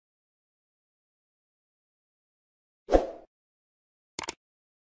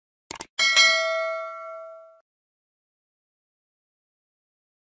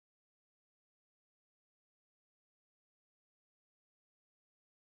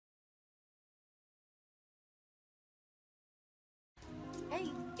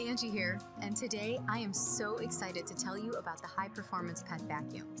Angie here, and today I am so excited to tell you about the high-performance pet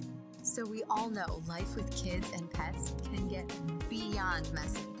vacuum. So we all know life with kids and pets can get beyond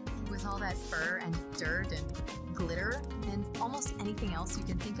messy, with all that fur and dirt and glitter and almost anything else you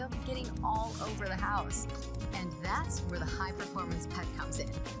can think of getting all over the house. And that's where the high-performance pet comes in.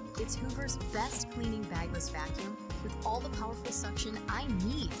 It's Hoover's best cleaning bagless vacuum with all the powerful suction I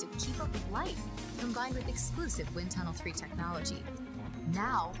need to keep up with life, combined with exclusive Wind Tunnel 3 technology.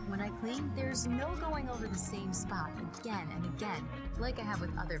 Now, when I clean, there's no going over the same spot again and again, like I have with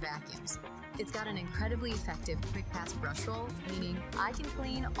other vacuums. It's got an incredibly effective quick pass brush roll, meaning I can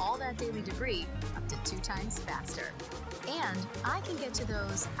clean all that daily debris up to 2 times faster. And I can get to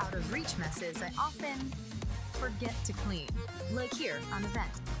those out of reach messes I often forget to clean, like here on the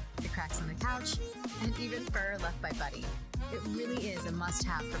vent, the cracks on the couch, and even fur left by Buddy. It really is a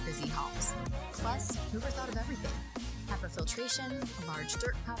must-have for busy homes. Plus, Hoover thought of everything. HEPA filtration, a large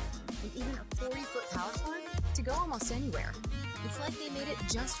dirt cup, and even a 40-foot power cord to go almost anywhere. It's like they made it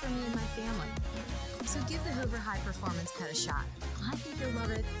just for me and my family. So give the Hoover High Performance Pet a shot. I think you'll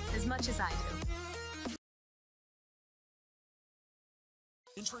love it as much as I do.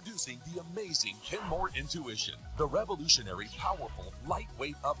 Introducing the amazing Kenmore Intuition, the revolutionary, powerful,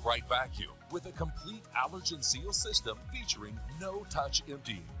 lightweight upright vacuum with a complete allergen seal system featuring no-touch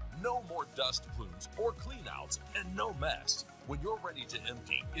emptying. No more dust plumes or cleanouts, and no mess. When you're ready to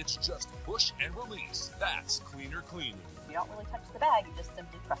empty, it's just push and release. That's cleaner cleaning. You don't really touch the bag, you just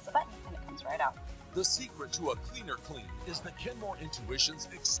simply press a button and it comes right out. The secret to a cleaner clean is the Kenmore Intuition's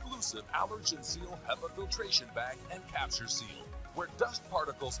exclusive allergen seal HEPA filtration bag and capture seal, where dust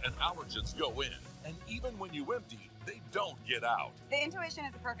particles and allergens go in, and even when you empty, they don't get out. The Intuition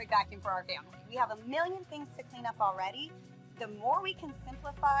is a perfect vacuum for our family. We have a million things to clean up already. The more we can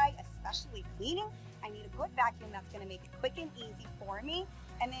simplify, especially cleaning, I need a good vacuum that's going to make it quick and easy for me.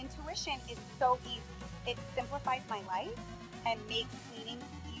 And the Intuition is so easy. It simplifies my life and makes cleaning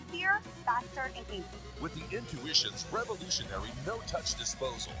easier, faster, and easier. With the Intuition's revolutionary no-touch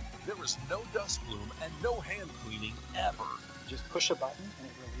disposal, there is no dust plume and no hand cleaning ever. Just push a button and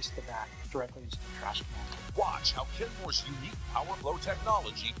it releases the bag directly into the trash can. Watch how Kenmore's unique power flow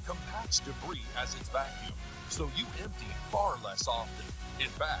technology compacts debris as its vacuum, so you empty far less often. In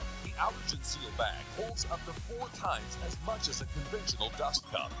fact, the allergen seal bag holds up to 4 times as much as a conventional dust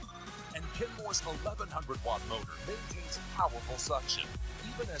cup. And Kenmore's 1100-watt motor maintains powerful suction,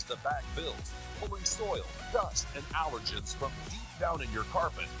 even as the bag fills, pulling soil, dust, and allergens from deep down in your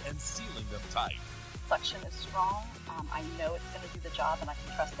carpet and sealing them tight. Suction is strong. I know it's going to do the job, and I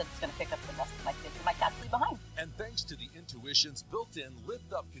can trust that it's going to pick up the mess that my kids and my cats leave behind. And thanks to the Intuition's built-in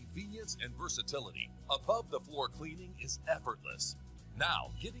lift-up convenience and versatility, above-the-floor cleaning is effortless.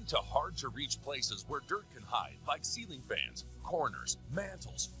 Now, getting to hard-to-reach places where dirt can hide, like ceiling fans, corners,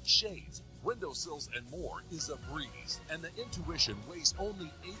 mantles, shades, windowsills, and more, is a breeze. And the Intuition weighs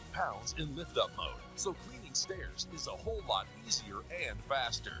only 8 pounds in lift-up mode, so cleaning stairs is a whole lot easier and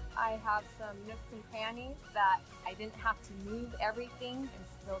faster. I have some nooks and crannies that I didn't have to move everything and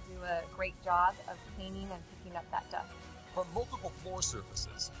still do a great job of cleaning and picking up that dust. From multiple floor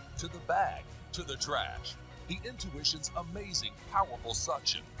surfaces, to the bag, to the trash, the Intuition's amazing, powerful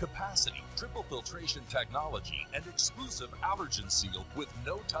suction, capacity, triple filtration technology, and exclusive allergen seal with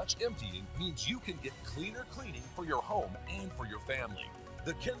no-touch emptying means you can get cleaner cleaning for your home and for your family.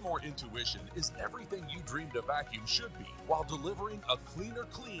 The Kenmore Intuition is everything you dreamed a vacuum should be, while delivering a cleaner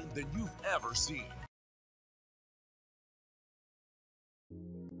clean than you've ever seen.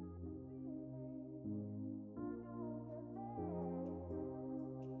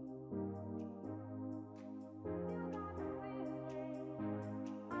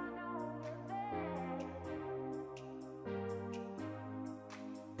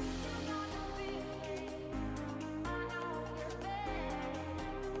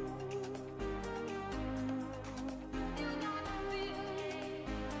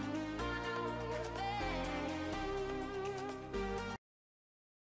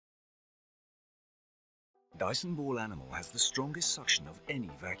 Dyson Ball Animal has the strongest suction of any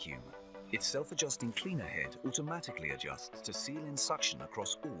vacuum. Its self-adjusting cleaner head automatically adjusts to seal in suction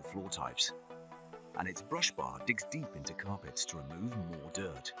across all floor types. And its brush bar digs deep into carpets to remove more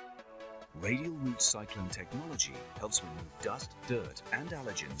dirt. Radial root cyclone technology helps remove dust, dirt, and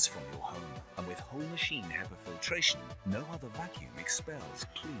allergens from your home. And with whole machine HEPA filtration, no other vacuum expels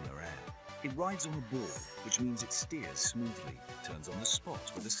cleaner air. It rides on a ball, which means it steers smoothly, turns on the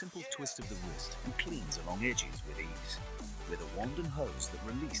spot with a simple twist of the wrist, and cleans along edges with ease. With a wand and hose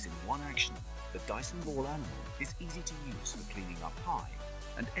that release in one action, the Dyson Ball Animal is easy to use for cleaning up high,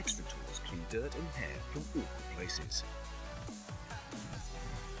 and extra tools clean dirt and hair from awkward places.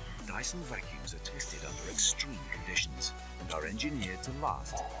 Dyson vacuums are tested under extreme conditions and are engineered to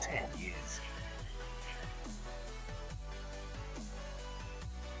last 10 years.